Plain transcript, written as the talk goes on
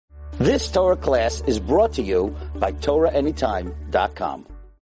This Torah class is brought to you by TorahAnytime.com.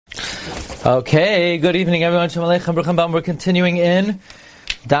 Okay, good evening everyone. Shalom Aleichem, Baruch Haba. We're continuing in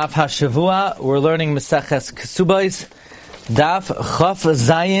Daf HaShavua. We're learning Maseches Kesubos, Daf Chaf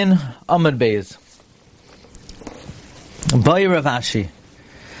Zayin Amud Beis. Boy Rav Ashi.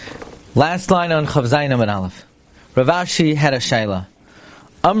 Last line on Chaf Zayin Amud Aleph. Rav Ashi had a shaila.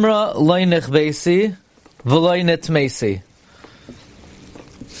 Amra loy nechbesi v'loy nitmesi.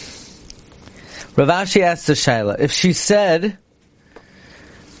 Rav Ashi asked the shaila, if she said,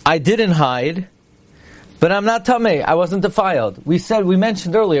 I didn't hide, but I'm not tamei, I wasn't defiled. We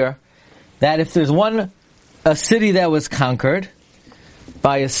mentioned earlier that if there's a city that was conquered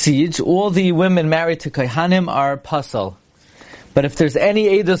by a siege, all the women married to Kohanim are pasal. But if there's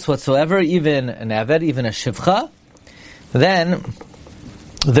any edus whatsoever, even an aved, even a shivcha, then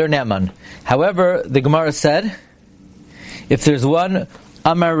they're ne'eman. However, the Gemara said, if there's one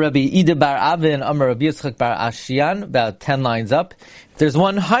Amar Rabbi Ida bar Avin, Amar Rabbi Yitzchak bar Ashiyan, about 10 lines up, if there's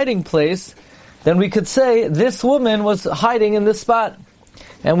one hiding place, then we could say this woman was hiding in this spot.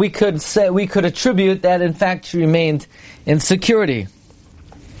 And we could attribute that in fact she remained in security.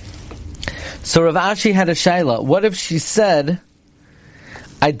 So Rav Ashi had a shaila. What if she said,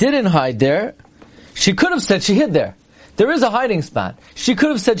 I didn't hide there? She could have said she hid there. There is a hiding spot. She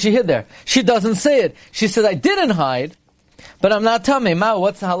could have said she hid there. She doesn't say it. She said, I didn't hide, but I'm not tamei. Ma,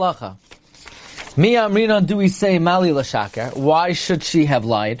 what's the halacha? Mi amrinan, do we say mali l'shakar? Why should she have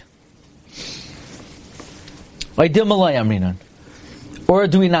lied? Or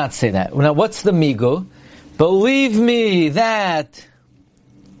do we not say that? Now, what's the migu? Believe me that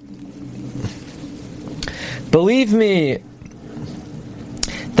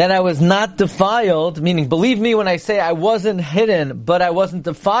I was not defiled, meaning believe me when I say I wasn't hidden, but I wasn't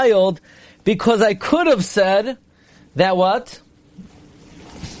defiled, because I could have said that what?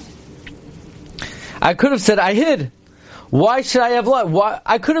 I could have said I hid. Why should I have lied? Why?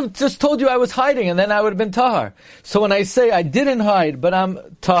 I could have just told you I was hiding and then I would have been tahar. So when I say I didn't hide, but I'm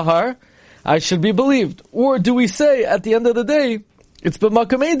tahar, I should be believed. Or do we say at the end of the day, it's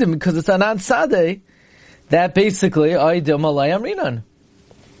b'makam edim, because it's anan sadeh, that basically, aydem alay amrinan.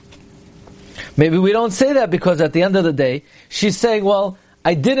 Maybe we don't say that because at the end of the day, she's saying, well,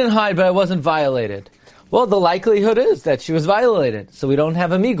 I didn't hide, but I wasn't violated. Well, the likelihood is that she was violated, so we don't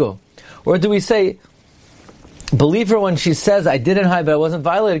have a migo. Or do we say, believe her when she says, I didn't hide, but I wasn't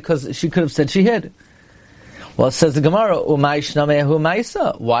violated, because she could have said she hid. Well, it says the Gemara,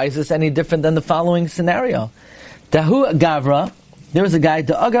 why is this any different than the following scenario? Dahu Gavra, there was a guy,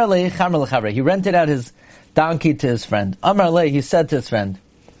 he rented out his donkey to his friend. Amar le, he said to his friend,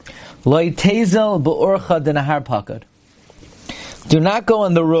 Loi tezel be'orcha de Nahar Pakad. Do not go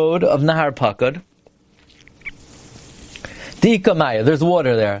on the road of Nahar Pakad. Dikamaya, there's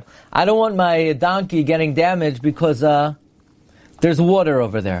water there. I don't want my donkey getting damaged because there's water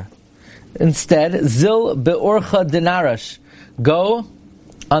over there. Instead, zil be'orcha de Narash. Go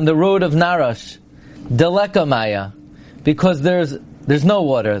on the road of Narash. Delekamaya, because there's no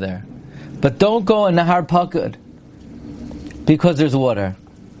water there. But don't go on Nahar Pakad because there's water.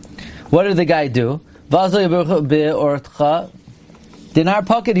 What did the guy do? Dinar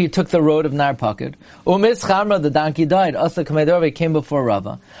Pakad, he took the road of Nar Pakad. Umis Chamra, the donkey died. Asa Kamedorve came before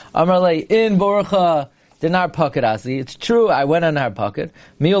Rava. Amarle, in Borcha, Dinar Pakad Asi. It's true, I went on Nar Pakad.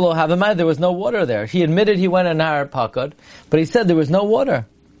 Miulo Havamai, there was no water there. He admitted he went on Nar Pakad, but he said there was no water.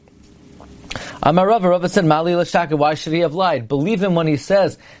 Amar Rava said, Mali Lashaka, why should he have lied? Believe him when he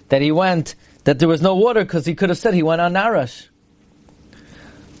says that there was no water, because he could have said he went on Narash.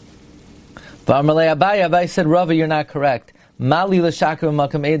 But Amarle Abai said, Rava, you're not correct. Mali l'shakar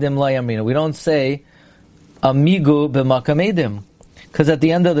b'makam edim lo yamrina. We don't say amigu b'makam edim, because at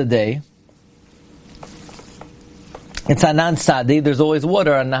the end of the day, it's anan sadi. There's always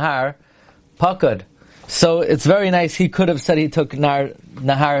water on Nahar Pakad. So it's very nice. He could have said he took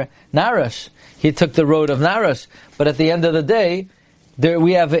Nahar Narash. He took the road of Narash. But at the end of the day,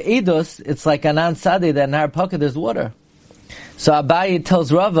 we have edus. It's like anan sadi that Nahar Pakad there's water. So Abayi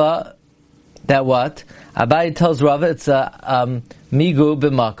tells Rava that what? Abayi tells Rava it's a migu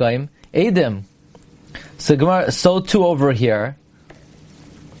b'makayim edim. So Gemara, so too over here,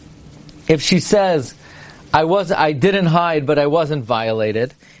 if she says I didn't hide but I wasn't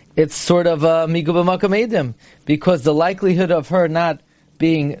violated, it's sort of a migu b'makam edim, because the likelihood of her not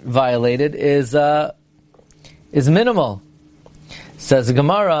being violated is minimal. Says the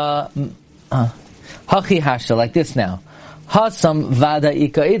Gemara, hachi hasha, like this now. Hasam vada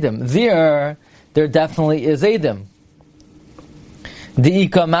ika edim. There definitely is edim. The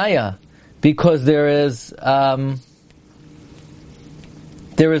ika maya, because there is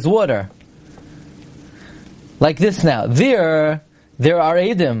there is water. Like this now. There are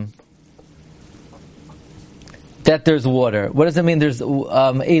Eidim that there's water. What does it mean there's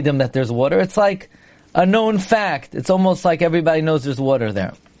Eidim that there's water? It's like a known fact. It's almost like everybody knows there's water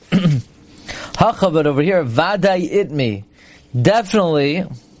there. But over here, Vadai Itmi. Definitely,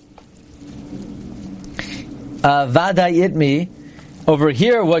 Vadai Itmi. Over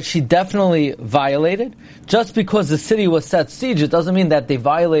here, what she definitely violated, just because the city was set siege, it doesn't mean that they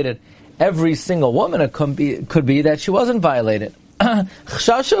violated every single woman. It could be that she wasn't violated.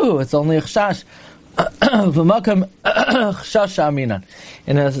 Chshashu, it's only a chshash.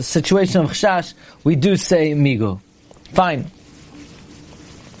 In a situation of chshash, we do say migu. Fine.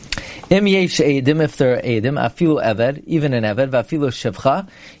 Im yesh edim, if there are edim, afilu eved, even an eved, vafilu shivcha,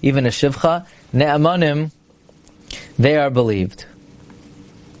 even a shivcha, ne'amanim, they are believed.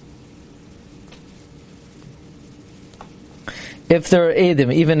 If there are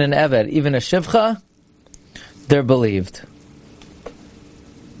edim, even an eved, even a shivcha, they're believed.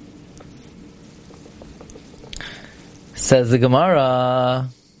 Says the Gemara.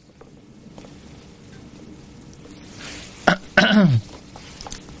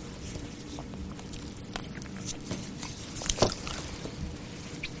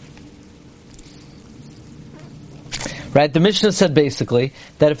 Right, the Mishnah said basically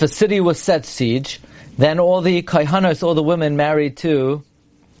that if a city was set siege, then all the kaihanos, all the women married to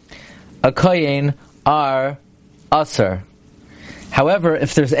a kohen are asur. However,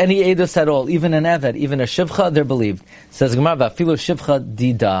 if there's any edus at all, even an eved, even a shivcha, they're believed. Says Gemara, "Vafilu shivcha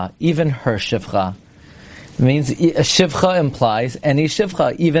dida," even her shivcha. It means a shivcha implies any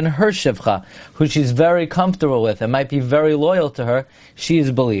shivcha, even her shivcha, who she's very comfortable with and might be very loyal to her, she is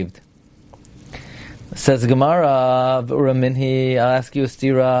believed. Says Gemara, "Uraminhi," I'll ask you a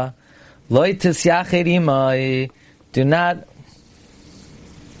stira. Loi tisyached imai, do not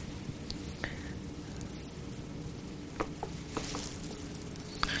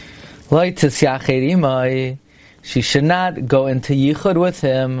Loi tisyached imai, she should not go into yichud with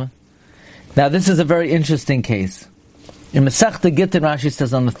him. Now this is a very interesting case. In Masechta Gittin, Rashi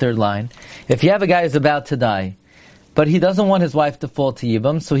says on the third line, if you have a guy who's about to die, but he doesn't want his wife to fall to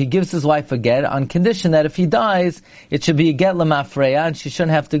Yibam, so he gives his wife a get on condition that if he dies, it should be a get lemafreya, and she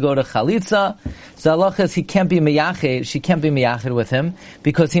shouldn't have to go to Chalitza. So Allah says he can't be miyached, she can't be miyached with him,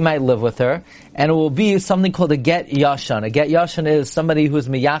 because he might live with her, and it will be something called a get yashan. A get yashan is somebody who is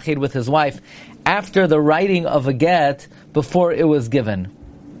miyached with his wife after the writing of a get, before it was given.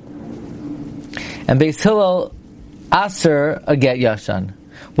 And Beis Hillel aser a get yashan.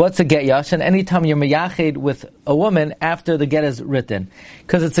 What's a get yashan? Anytime you're miyached with a woman after the get is written.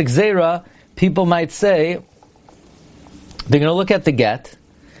 Because it's a gzeira, people might say, they're going to look at the get,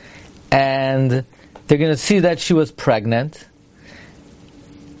 and they're going to see that she was pregnant.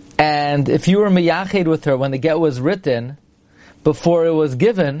 And if you were miyached with her when the get was written, before it was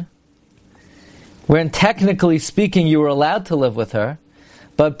given, when technically speaking you were allowed to live with her,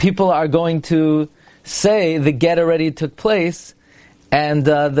 but people are going to say the get already took place, and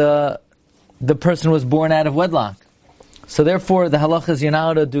the person was born out of wedlock. So therefore, the halacha is you're not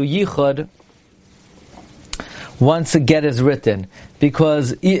allowed to do yichud once a get is written.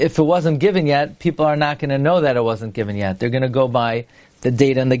 Because if it wasn't given yet, people are not going to know that it wasn't given yet. They're going to go by the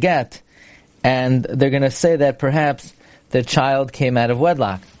date on the get. And they're going to say that perhaps the child came out of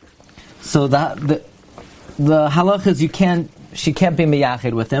wedlock. So the halacha is she can't be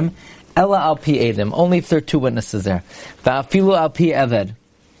miyached with him. Ella al pi edim, only if there are two witnesses there. Va'afilu al pi eved,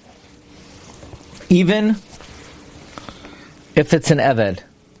 even if it's an eved.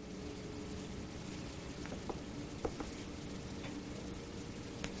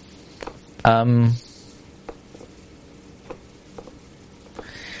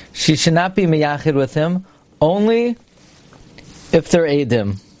 She should not be miyached with him, only if they're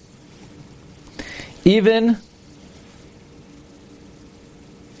edim. Even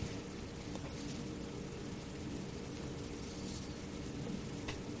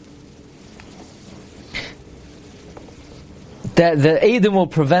that the Eidim will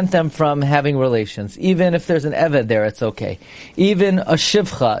prevent them from having relations. Even if there's an Eved there, it's okay. Even a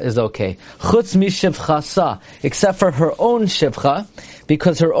Shivcha is okay. Chutz mi Shivcha sa, except for her own Shivcha,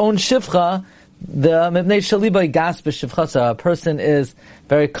 because her own Shivcha, the Mibnei Shaliba gas b'Shivcha sa, a person is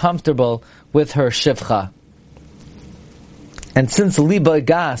very comfortable with her Shivcha. And since Liba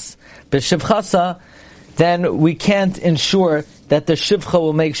gas b'Shivcha sa, then we can't ensure that the Shivcha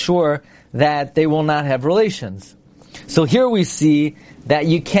will make sure that they will not have relations. So here we see that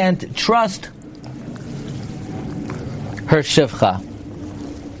you can't trust her shivcha.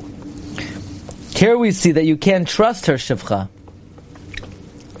 Here we see that you can't trust her shivcha.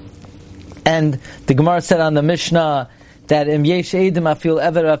 And the Gemara said on the Mishnah that Im yesh edim afil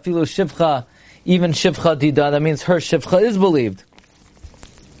ever afilu shivcha, even shivcha dida, that means her shivcha is believed.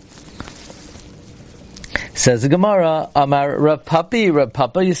 Says the Gemara, Amar Rav Papa,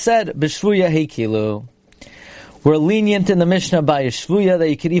 you said, B'shvuya heikilu. We're lenient in the Mishnah by a shvuya that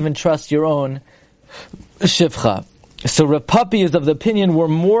you could even trust your own shivcha. So Rav Papa is of the opinion we're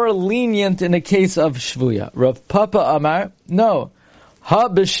more lenient in the case of shvuya. Rav Papa Amar, no. Ha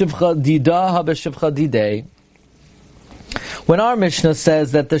b'shivcha dida, ha b'shivcha didei. When our Mishnah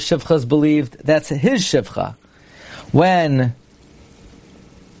says that the shivcha is believed, that's his shivcha. When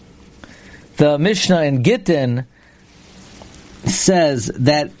the Mishnah in Gittin says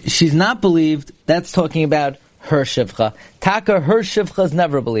that she's not believed, that's talking about her shivcha. Taka, her shivcha is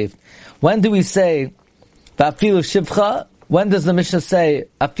never believed. When do we say Afilu shivcha? When does the Mishnah say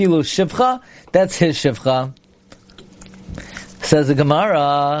Afilu shivcha? That's his shivcha. Says the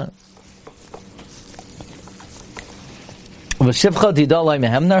Gemara, V'shivcha didalai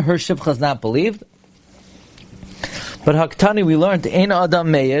mehemna, her shivcha is not believed. But Haktani, we learned Ein Adam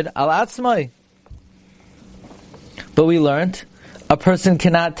Meir al Atzmai. But we learned a person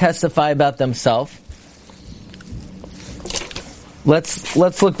cannot testify about themselves. Let's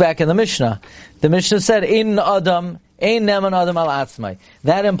look back in the Mishnah. The Mishnah said Ein Adam, Ein Neman Adam al Atzmai.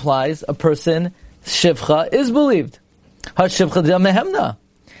 That implies a person shivcha is believed. Ha shivcha didal mehemna.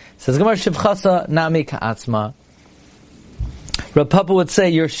 Says Gemara shivchasa nami ka'atzma. Rav Papa would say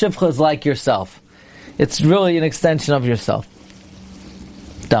your shivcha is like yourself. It's really an extension of yourself.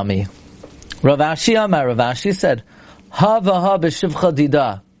 Dummy. Rav Ashi Amar, Rav Ashi said, Ha v'ha b'shivcha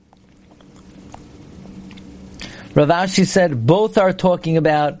dida. Rav Ashi said, both are talking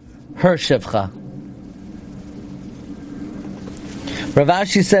about her shivcha. Rav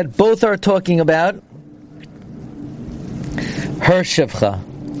Ashi said, both are talking about her shivcha.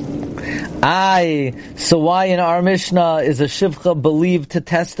 So why in our Mishnah is a shivcha believed to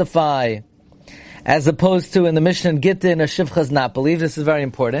testify, as opposed to in the Mishnah in Gittin, a shivcha is not believed? This is very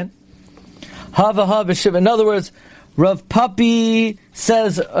important. In other words, Rav Papi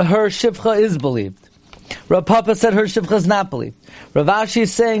says her shivcha is believed. Rav Papa said her shivcha is not believed. Rav Ashi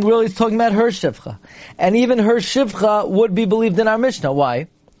is saying really he's talking about her shivcha. And even her shivcha would be believed in our Mishnah. Why?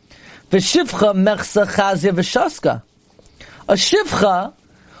 V'shivcha mechsa chazia v'shaska. A shivcha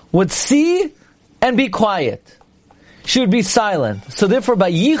would see and be quiet. She would be silent. So therefore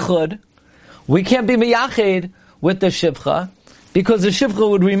by yichud, we can't be miyached with the shivcha, because the shivcha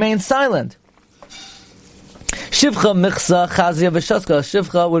would remain silent. Shivcha michsa chazia v'shaska.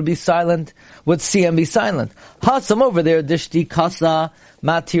 Shivcha would be silent, would see and be silent. Hasam over there, dishti kasa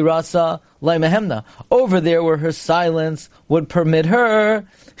matirasa laimahemna. Over there where her silence would permit her,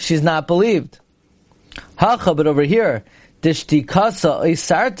 she's not believed. Hacha, but over here, dishti kasa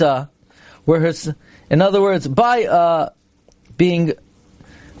isarta, where her, in other words, by being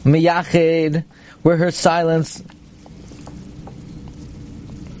miyached, where her silence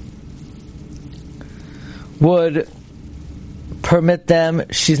would permit them,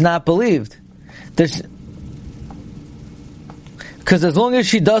 she's not believed. Because as long as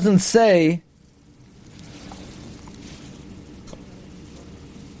she doesn't say,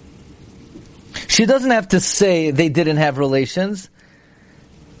 she doesn't have to say they didn't have relations.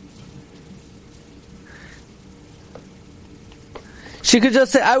 She could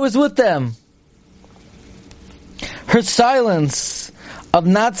just say, I was with them. Her silence of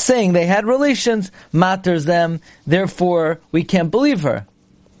not saying they had relations matters them, therefore we can't believe her.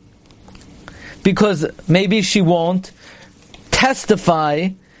 Because maybe she won't testify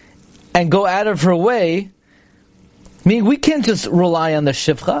and go out of her way. I mean, we can't just rely on the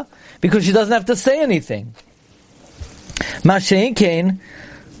shivcha, because she doesn't have to say anything. Mashein kain,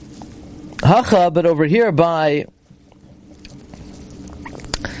 hacha, but over here by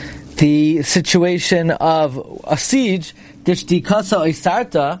the situation of a siege, dishti kasa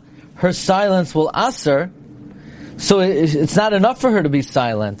isarta, her silence will aser, so it's not enough for her to be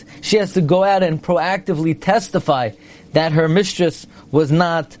silent. She has to go out and proactively testify that her mistress was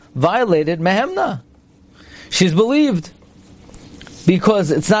not violated, mehemna. She's believed.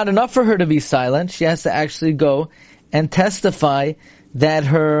 Because it's not enough for her to be silent, she has to actually go and testify that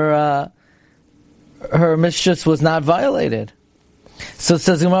her mistress was not violated. So it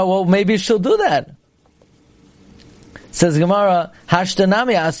says Gemara, well, maybe she'll do that. Says Gemara,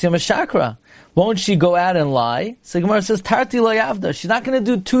 Hashtanami Asyam Shakra. Won't she go out and lie? So Gemara says, Tarti lo yavda. She's not going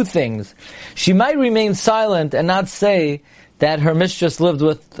to do two things. She might remain silent and not say that her mistress lived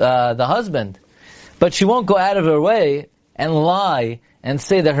with the husband, but she won't go out of her way and lie and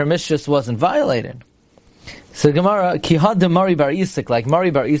say that her mistress wasn't violated. So Gemara, ki had Mari bar Isik, like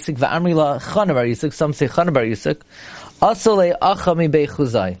Mari bar Isik, va'amri la Chana bar Isik, some say Chana bar Isik, asole acha mi bei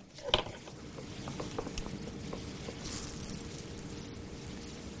Chuzai.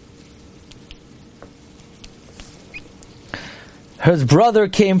 His brother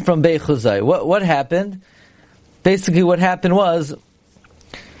came from Bei Chuzai. What happened? Basically what happened was,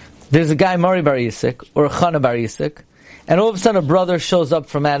 there's a guy, Mari bar Isik, or Chana bar Isik, and all of a sudden a brother shows up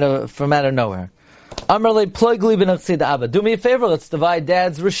from out of nowhere. Amar plugli b'nachsid Abba. Do me a favor, let's divide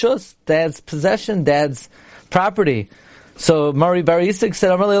dad's rishus, dad's possession, dad's property. So Mari bar Isik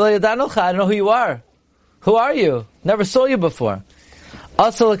said, Amar I don't know who you are. Who are you? Never saw you before.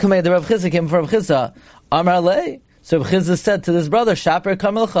 Also, the Rav Chizah came from Rav Chizah. Amar so Rav Chizah said to this brother, Shaper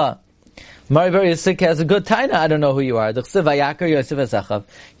kamelcha. Mari bar Isik has a good taina. I don't know who you are.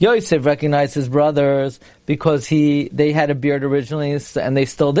 Yosef recognized his brothers because they had a beard originally, and they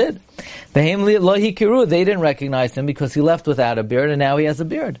still did. They didn't recognize him because he left without a beard, and now he has a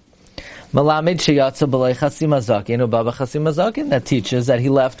beard. That teaches that he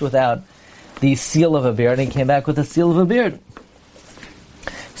left without the seal of a beard, and he came back with a seal of a beard.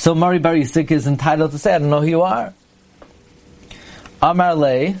 So Mari bar Isik is entitled to say, I don't know who you are. Amar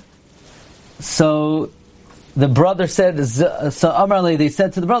le. So the brother said, so Amar le, they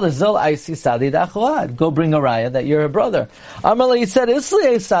said to the brother, Zil aisi sadi da'achwad, go bring a raya that you're a brother. Amar le, he said,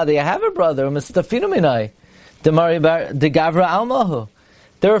 Isli sadi, I have a brother, Mistafinu minai, de gavra almahu.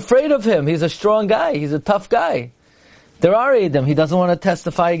 They're afraid of him, he's a strong guy, he's a tough guy. There are Edom, he doesn't want to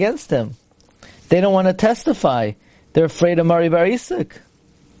testify against him. They don't want to testify. They're afraid of Mari bar Isik.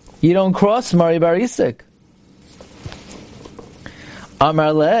 You don't cross Mari bar Isik.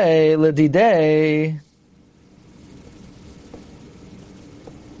 Amar le ledidei.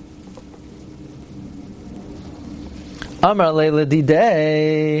 Amar le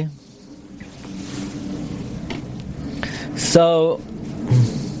ledidei. So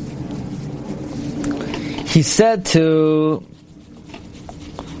he said to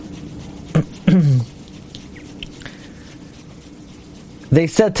they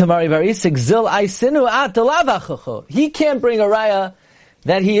said to Mari bar Isik, Zil aisinu at lavachacho. He can't bring a raya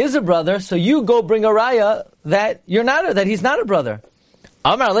that he is a brother, so you go bring a raya that he's not a brother.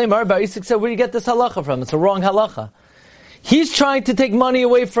 Amar le Mari bar Isik said, where do you get this halacha from? It's a wrong halacha. He's trying to take money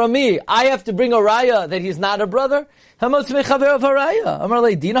away from me. I have to bring a raya that he's not a brother? Amar le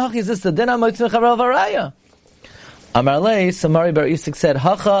dinach, is this the din? Amar le, so Mari bar Isik said,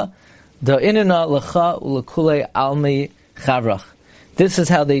 Hacha da inina lecha ulekule almi chavrach. This is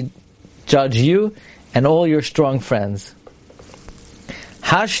how they judge you and all your strong friends.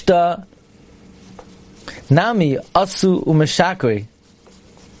 Hashta nami asu umeshakri.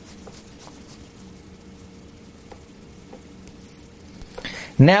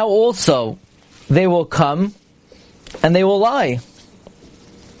 Now also they will come and they will lie.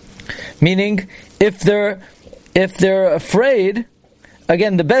 Meaning, if they're afraid,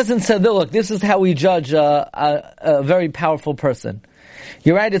 again, the Bezdin said, look, this is how we judge a very powerful person.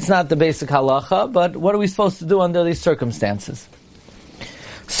 You're right, it's not the basic halacha, but what are we supposed to do under these circumstances?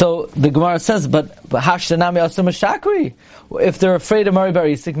 So the Gemara says, but Hashtanami Asum Shakri. If they're afraid of Mari bar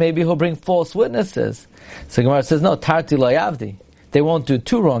Isik, maybe he'll bring false witnesses. So the Gemara says, no, Tarti Layavdi. They won't do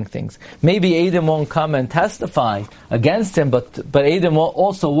two wrong things. Maybe Edom won't come and testify against him, but Edom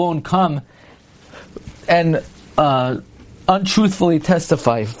also won't come and untruthfully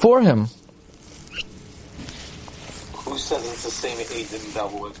testify for him. Who says it's the same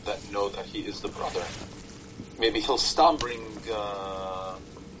Edom that know that he is the brother? Maybe he'll stop bring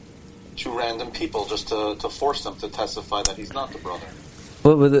two random people just to force them to testify that he's not the brother.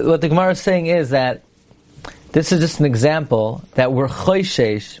 What the Gemara is saying is that this is just an example that we're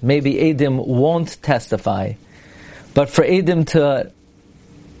choishesh, maybe Edom won't testify, but for Edom to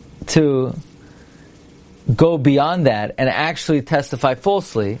go beyond that and actually testify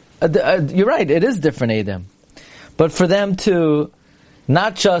falsely, you're right, it is different Edom. But for them to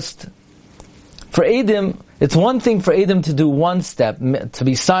not just, for Edom, it's one thing for Edom to do one step, to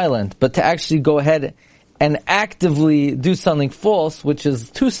be silent, but to actually go ahead and actively do something false, which is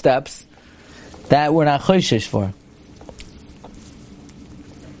two steps, that we're not choishesh for.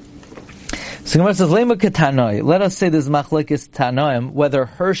 So Gemara says, Lema ketanoi. Let us say this machlekes tanoim, whether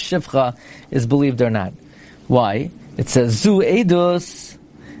her shivcha is believed or not. Why? It says, Zu edus,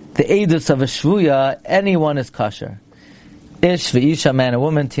 the edus of a shvuya, anyone is kosher. Ish v'isha, man, a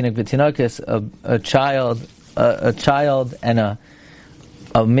woman, tinik v'tinokis, a child, and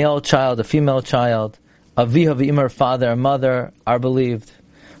a male child, a female child, aviha v'imar, father and mother, are believed.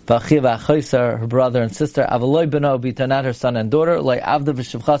 V'achiv v'achoyser, her brother and sister, avaloy beno bita, not her son and daughter, loy avda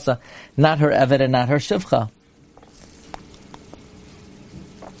v'shivchasa, not her eved and not her shivcha.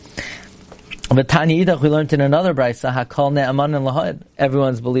 But Tanya Idach, we learned in another braysa, Hakol Ne'aman and Lahad.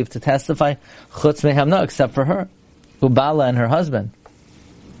 Everyone's believed to testify, Chutz Mehamna, except for her, Ubala and her husband.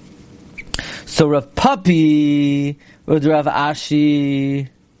 So Rav Papi, with Rav Ashi,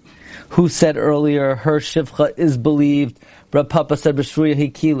 who said earlier, her Shivcha is believed, Rav Papa said, B'shruya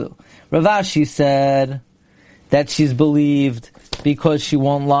Hikilu. Rav Ashi said that she's believed because she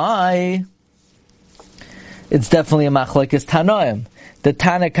won't lie. It's definitely a machlekes Tanoim. The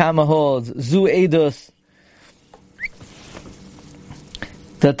Tanakama holds, Zu Edus.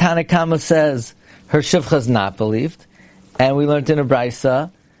 The Tanakama says her Shivcha is not believed. And we learned in a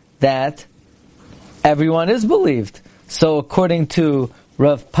braysa that everyone is believed. So according to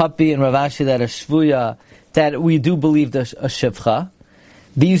Rav Papi and Rav Ashi, that a Shvuya, that we do believe a Shivcha,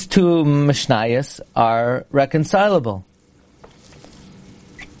 these two Mishnayos are reconcilable.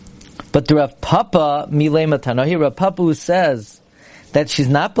 But the Rav Papa, Milei Matanohi, Rav Papa who says that she's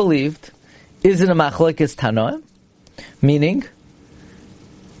not believed, is it a machlekes Tanoim? Meaning,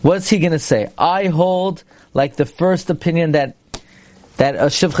 what's he going to say? I hold like the first opinion that a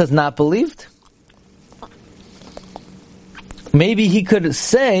Shivcha is not believed? Maybe he could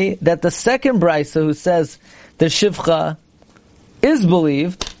say that the second braysa who says the Shivcha is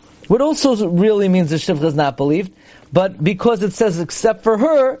believed, what also really means the Shivcha is not believed, but because it says except for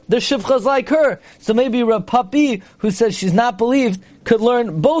her, the Shivcha is like her. So maybe Rav Papi, who says she's not believed, could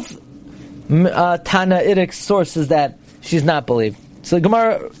learn both Tanaitic sources that she's not believed. So the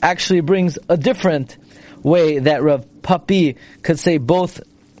Gemara actually brings a different way that Rav Papi could say both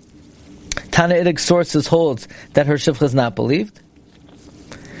Tanaitic sources holds that her Shivcha is not believed.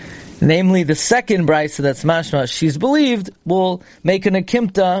 Namely, the second braysa that's mashma, she's believed, will make an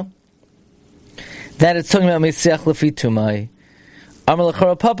akimta that it's talking about Mesiach Lefi Tumai. Amar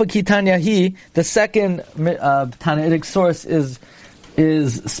L'chara Papa Ki Tanya Hi, the second Tanaitic source is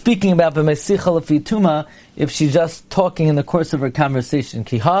speaking about Mesiach Lefi Tuma if she's just talking in the course of her conversation.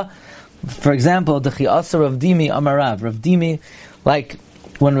 Kiha, for example, the Chiasa Rav Dimi Amarav. Rav Dimi, like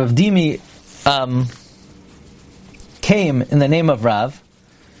when Rav Dimi came in the name of Rav,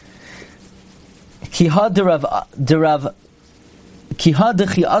 Kiha de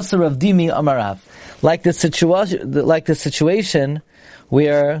Chiasa Rav Dimi Amarav. Like the situation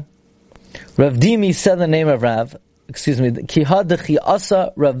where Rav Dimi said the name of Rav, Kiha de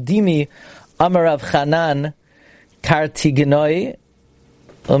Chiasa Rav Dimi Amarav Chanan Kartigenoi.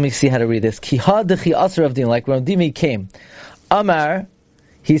 Let me see how to read this. Kiha de Chiasa Rav Dimi, like Rav Dimi came. Amar,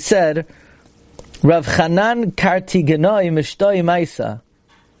 he said, Rav Chanan Kartigenoi Mishtoi Maisa.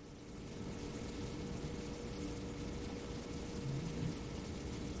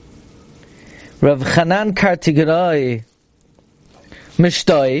 Rav Chanan Kartigenoi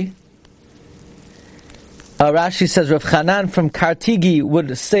Mishtoi. Rashi says Rav Chanan from Kartigi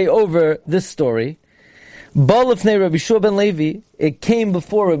would say over this story. Balifnei Rabbi Shua ben Levi, it came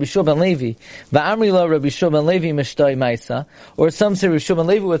before Rabbi Shua ben Levi. Va'amri la Rabbi Shua ben Levi Mishtoi Maisa. Or some say Rabbi Shua ben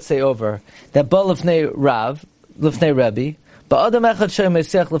Levi would say over that Balifnei Rav, Lifnei Rabbi. Ba'adam echad shay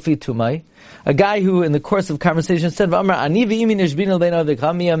Mesiach Lefi Tumai. A guy who, in the course of conversation, said, "V'amar ani v'imi nishbinu l'bein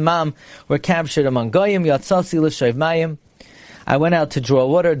avdei me and Mam were captured among goyim. Yatzasi l'shayv mayim. I went out to draw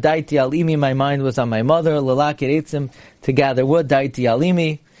water. Daiti alimi. My mind was on my mother. L'lakir eitzim, to gather wood. Daiti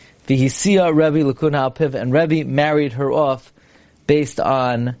alimi. V'hisia Rebbe l'kun ha'alpiv, and Rebbe married her off based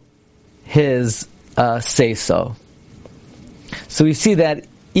on his say so. So we see that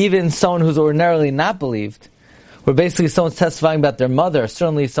even someone who's ordinarily not believed, where basically someone's testifying about their mother,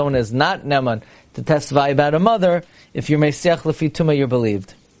 certainly someone is not neman to testify about a mother, if you're Mesiach Lefi Tumah, you're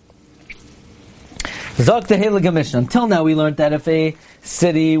believed. Zok the Heilige Mishnah. Until now we learned that if a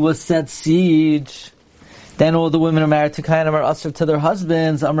city was set siege, then all the women are married to Kayanim are usher to their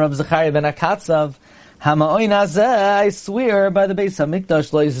husbands. Amrav Zechariah ben Akatzav, Hama'oin Azeh, I swear by the Beis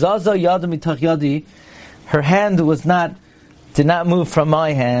HaMikdash, Lo Zaza Yada Mitach Yadi, her hand did not move from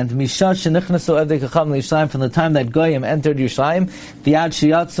my hand. Mishash shenichnasu evdei kacham l'Yishlayim, from the time that Goyim entered Yerushalayim, v'yad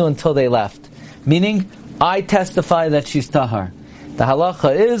shiyatzu, until they left. Meaning, I testify that she's tahar. The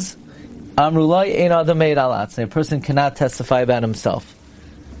halacha is, amrulai ein adam meid al atzmei. A person cannot testify about himself.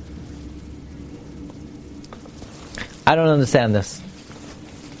 I don't understand this.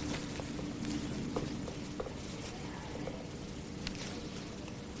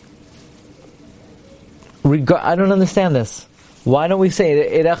 I don't understand this. Why don't we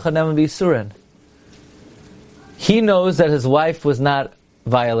say Erecha Neman B'Yisurin? He knows that his wife was not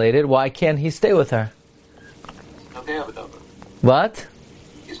violated. Why can't he stay with her? What?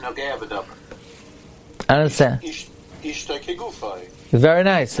 He's no gay abadaber. I don't understand. Very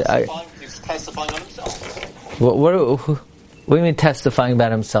nice. He's testifying on himself. What do you mean testifying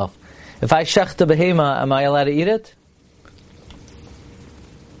about himself? If I shech the behema, am I allowed to eat it?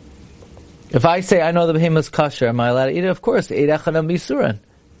 If I say I know the behema is kosher, am I allowed to eat it? Of course. Eidachanam bisuran.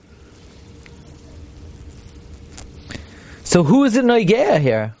 So who is it noigea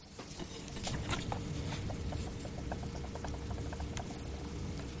here?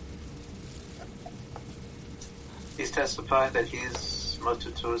 He's testifying that he's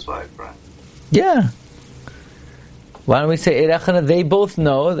mutter to his wife, right? Yeah. Why don't we say Eidachana? They both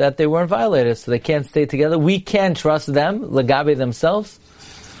know that they weren't violated, so they can't stay together. We can't trust them, Lagabe themselves.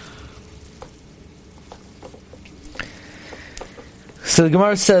 So the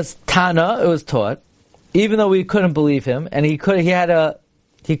Gemara says, Tana, it was taught, even though we couldn't believe him, and he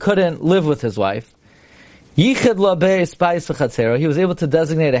couldn't live with his wife. Yichad labe spais v'chatzero. He was able to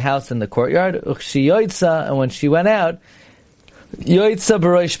designate a house in the courtyard. Uchshi yoitza, and when she went out, yoitza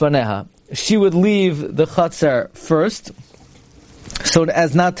b'roish baneha. She would leave the chatzer first, so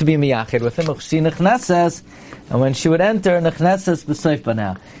as not to be miyachid with him. Uchshi nechnases, and when she would enter, nechnases b'soif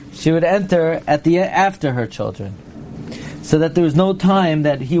baneha. She would enter after her children, so that there was no time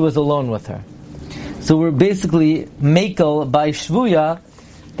that he was alone with her. So we're basically makel by shvuya,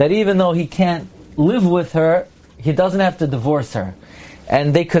 that even though he can't live with her, he doesn't have to divorce her.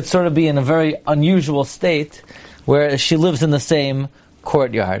 And they could sort of be in a very unusual state where she lives in the same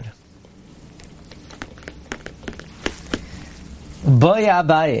courtyard. Boy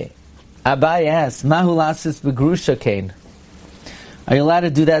Abaye. Abaye asks, Mahu lasis begrusha kain. Are you allowed to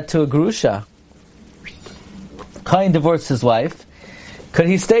do that to a grusha? Kain divorced his wife. Could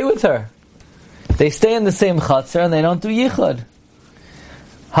he stay with her? They stay in the same chatzar and they don't do yichud.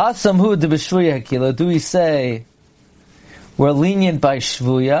 Hasamhu de b'shvuya hakila. Do we say we're lenient by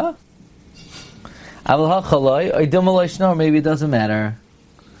shvuya? Aval hachaloi or idumaloi shno? Maybe it doesn't matter.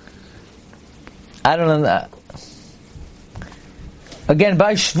 I don't know that. Again,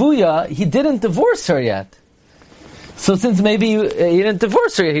 by shvuya, he didn't divorce her yet. So since maybe he didn't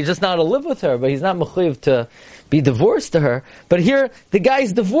divorce her yet, he's just not to live with her, but he's not mechuyev to be divorced to her. But here, the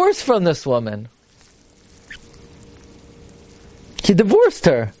guy's divorced from this woman. He divorced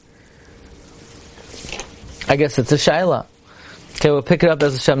her. I guess it's a shaila. Okay, we'll pick it up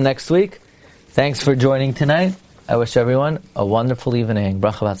as Hashem next week. Thanks for joining tonight. I wish everyone a wonderful evening.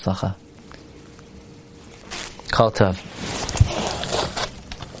 Bracha v'atzlacha. Kol tov.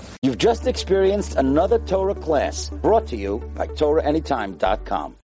 You've just experienced another Torah class brought to you by TorahAnytime.com.